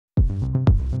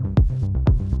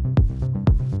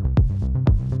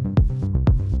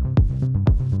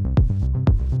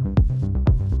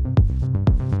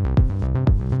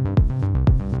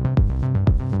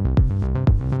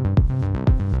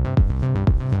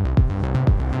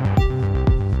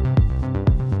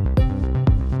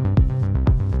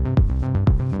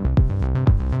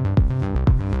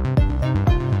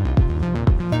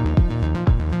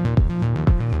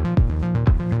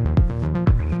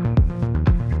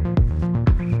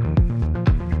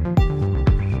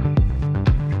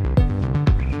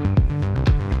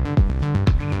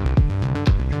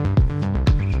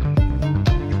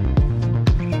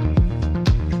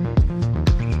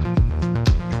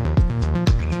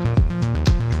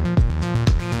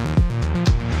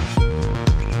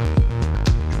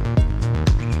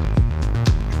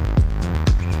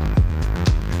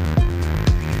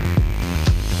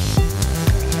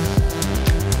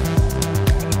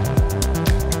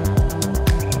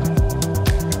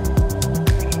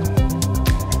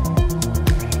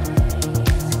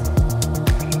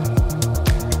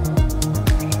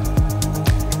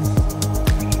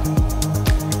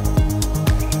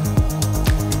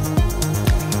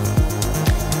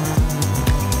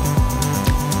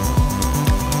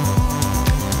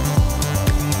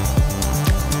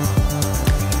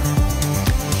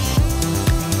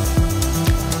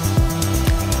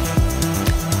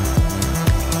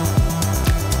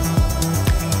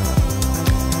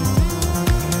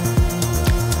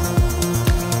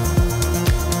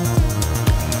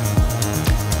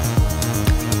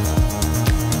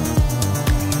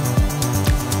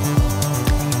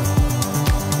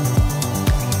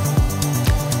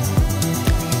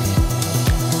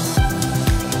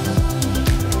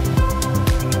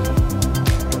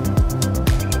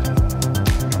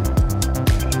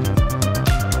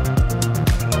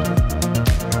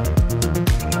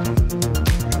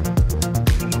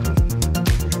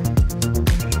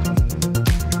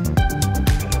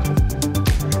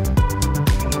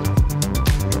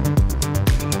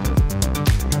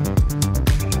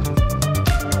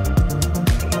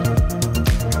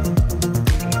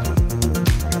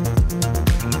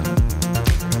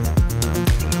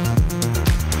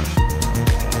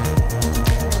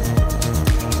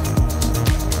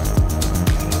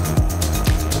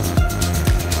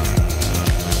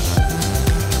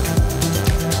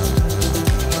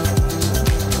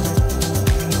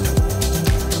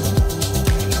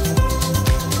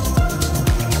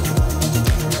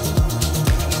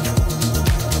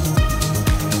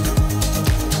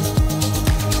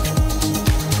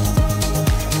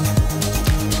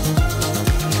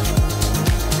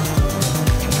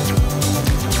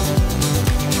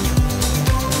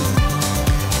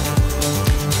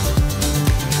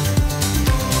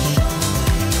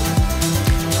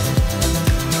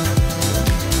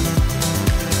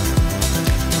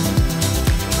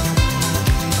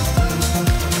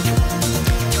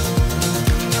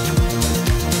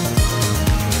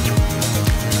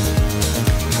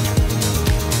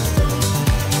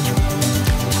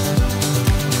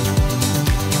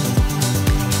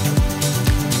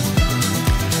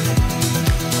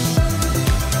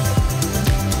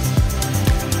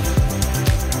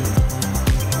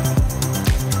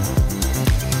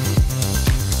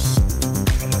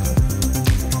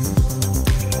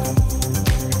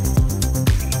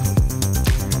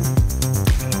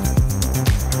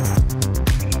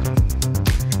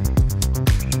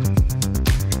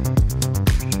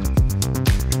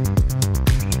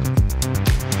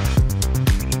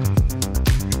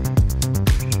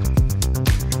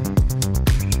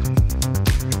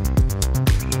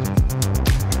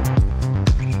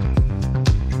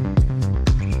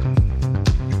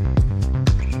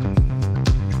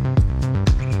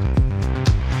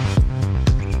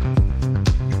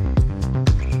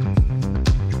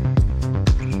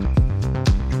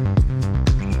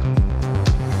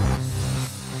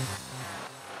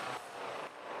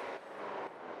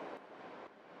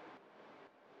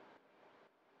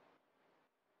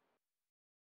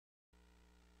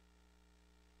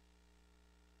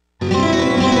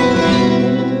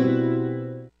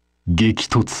激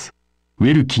突ウ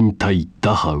ェルキン対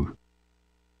ダハウ。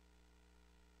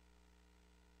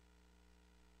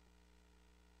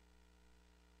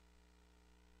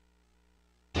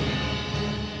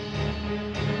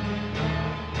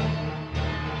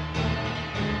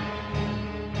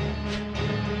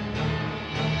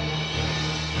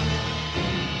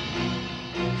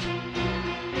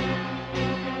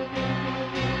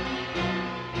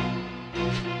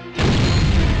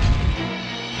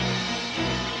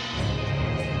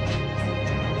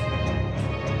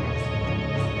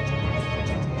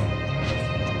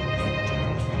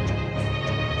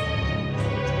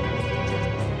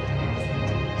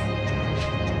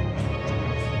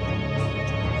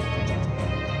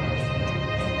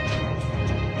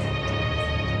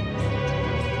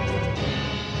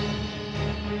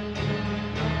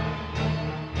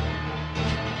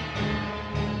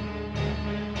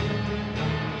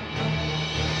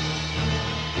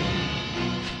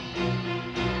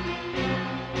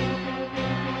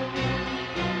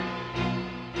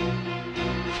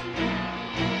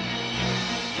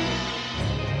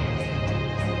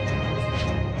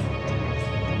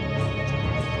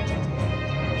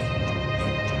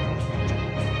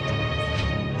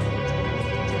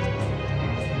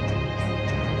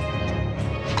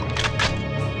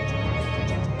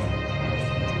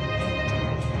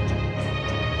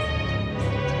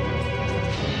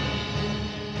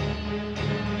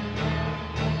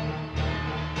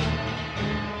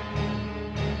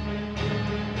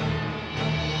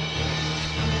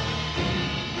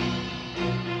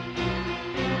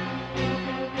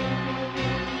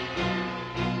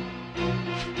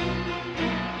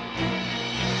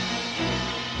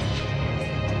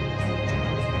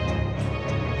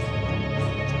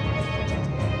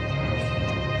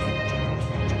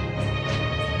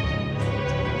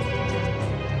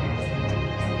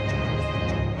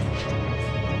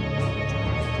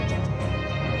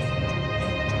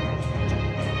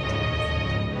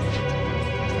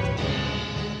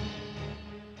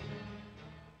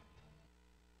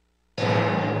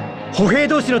歩兵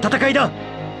同士の戦いだ。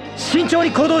慎重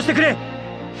に行動してくれ。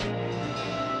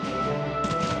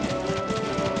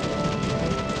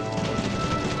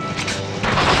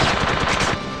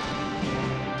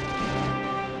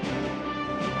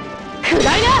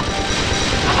暗いな。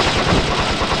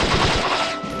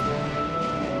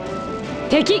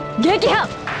敵撃破。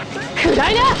暗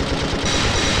いな。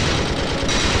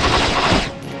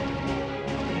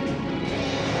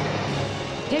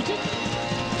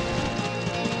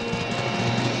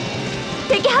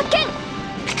敵発見。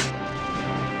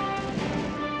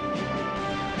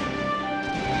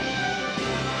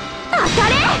当た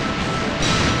れ。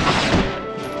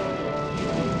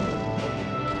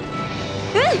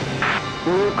向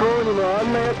こうにもあん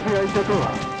な奴がいたと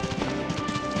は。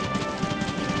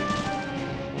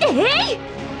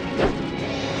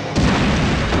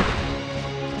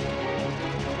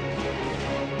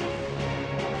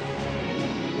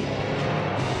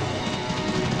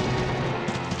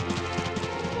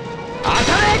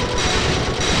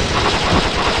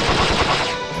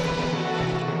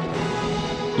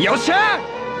よっしゃ。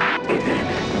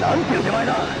なんていう手前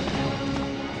だ。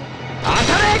当た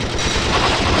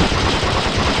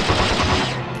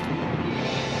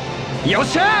れ。よっ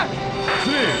しゃ。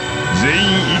全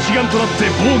員一丸となって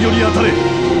防御に当たれ。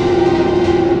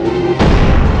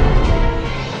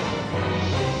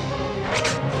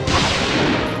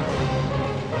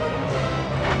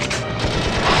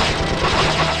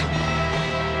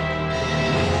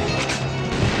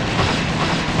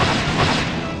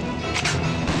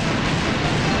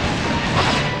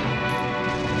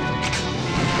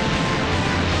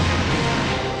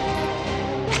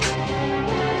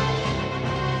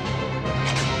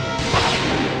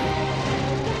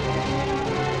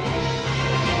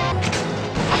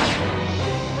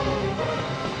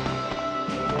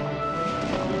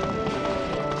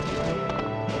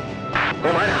お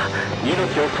前ら命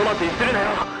を粗末にするなよ。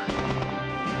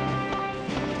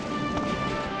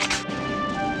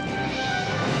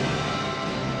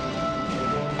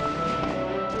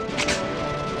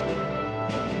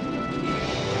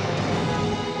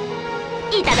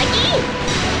いただき。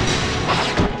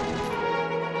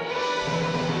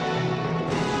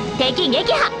敵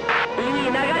撃破。いい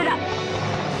流れだ。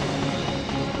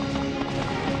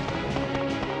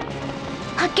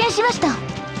発見しました。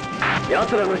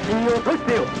奴らの信用を解し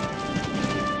てよ。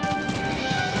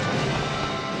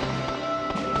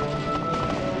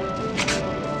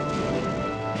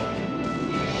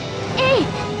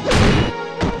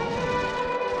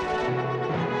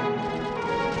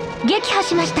撃破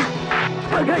しました。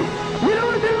高い、狙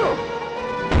われてるぞ。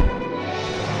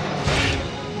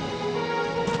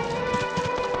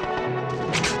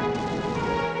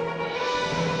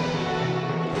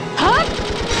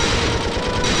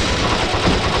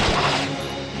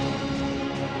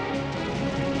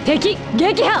敵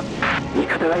撃破。味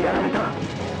方がやられた。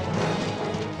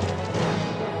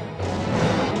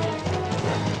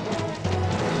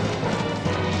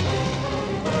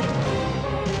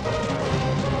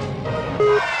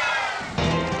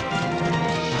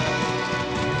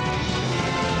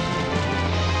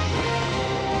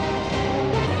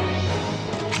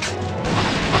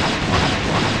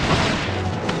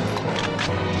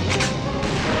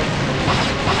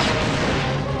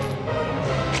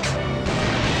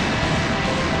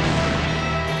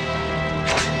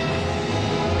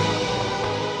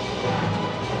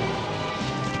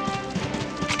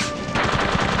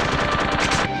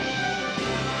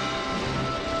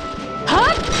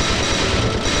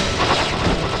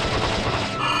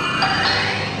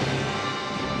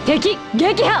敵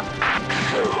撃破。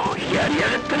そうやりや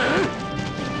がったな。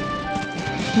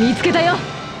見つけたよ。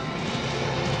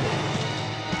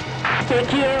敵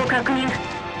影を確認。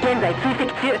現在追跡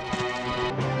中。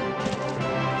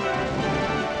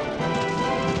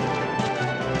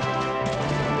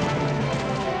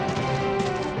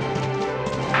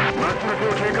松明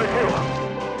を警戒せよ。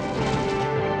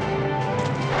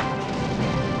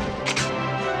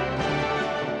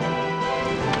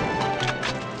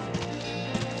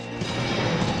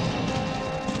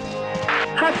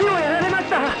橋をやられまし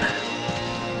た。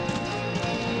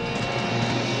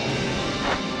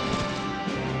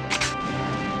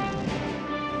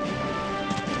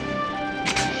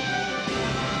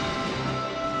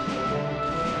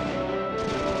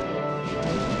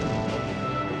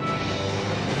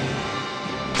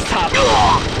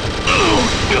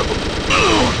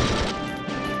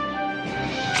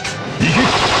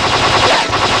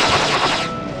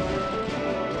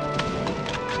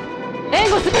援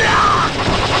護する。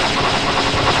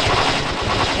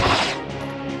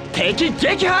敵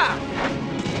撃破。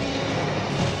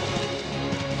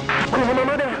このま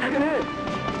までは足りね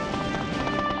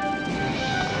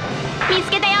え。見つ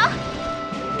けたよ。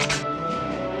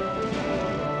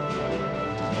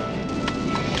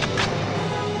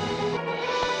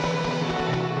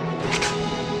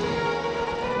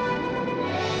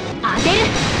当てる。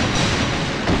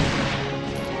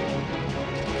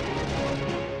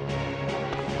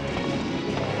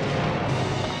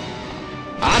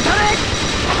当たれ。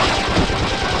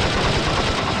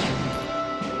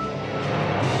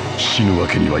死ぬわ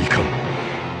けにはいかん。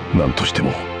何として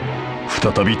も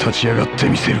再び立ち上がって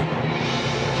みせる。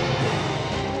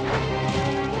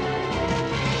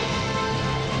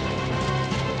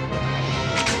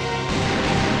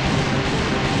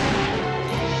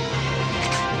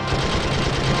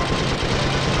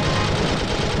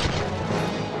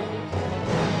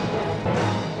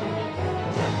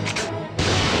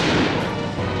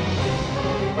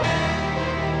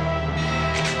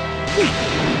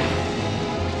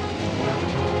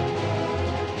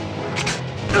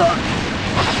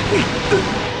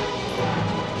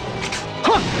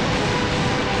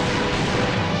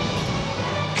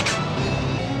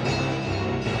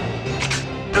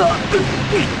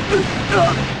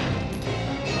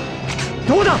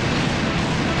どうだ。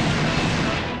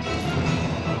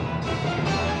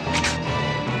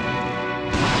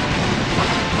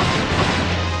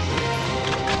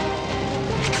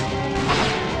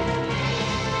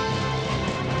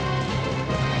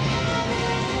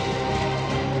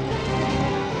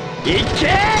いけ。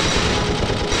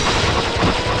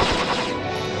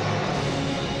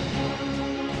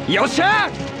よっしゃ。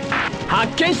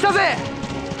発見したぜ。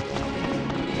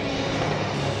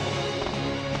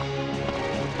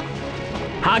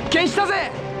発見した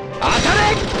ぜ。当たれ。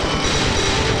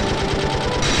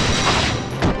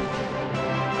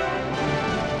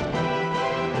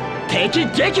敵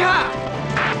撃破。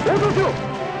応答しろ。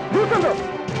どうしたんだ。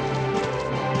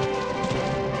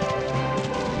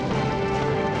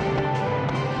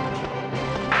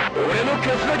俺のケ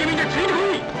ツだけ見てついてこ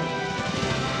い。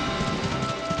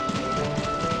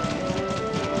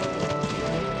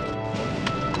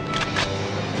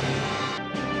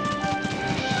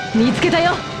見つけた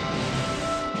よ。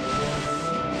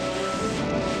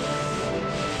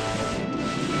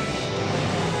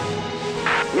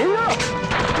みんな撃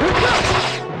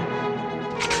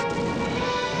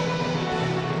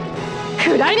つ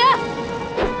暗いな。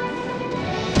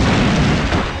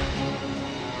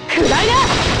暗いな。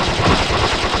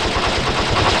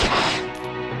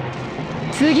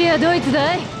次はドイツ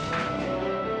だい。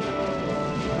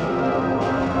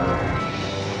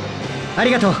あ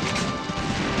りがとう。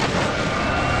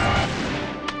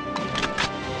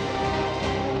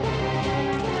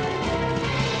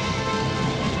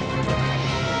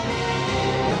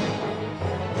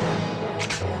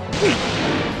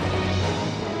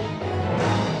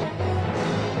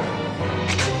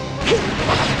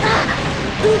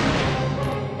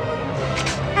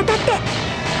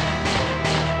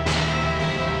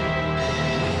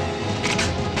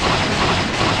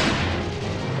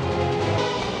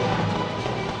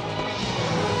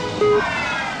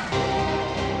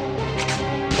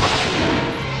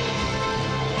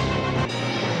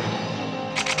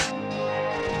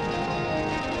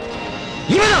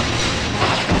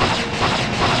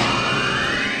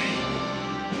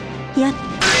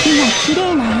綺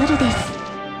麗な夜です。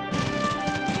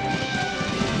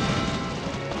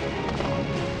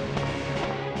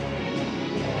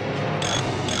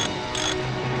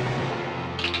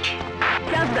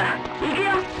チャンスだ、行くよ。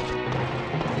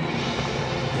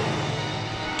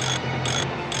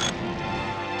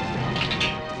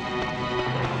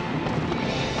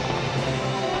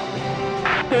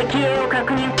敵影を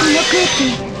確認。この空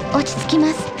気落ち着きま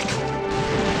す。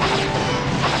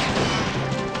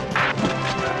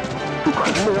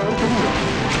当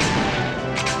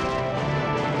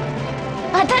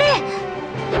たれ。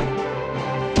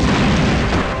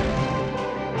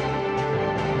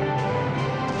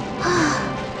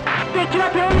敵は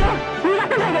病院、逃が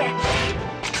さないで。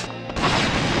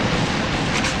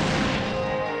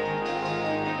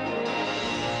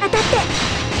当たって。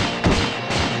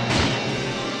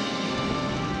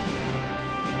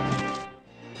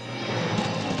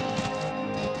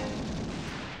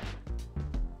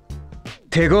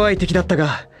手強い敵だった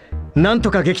が、なん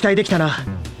とか撃退できたな。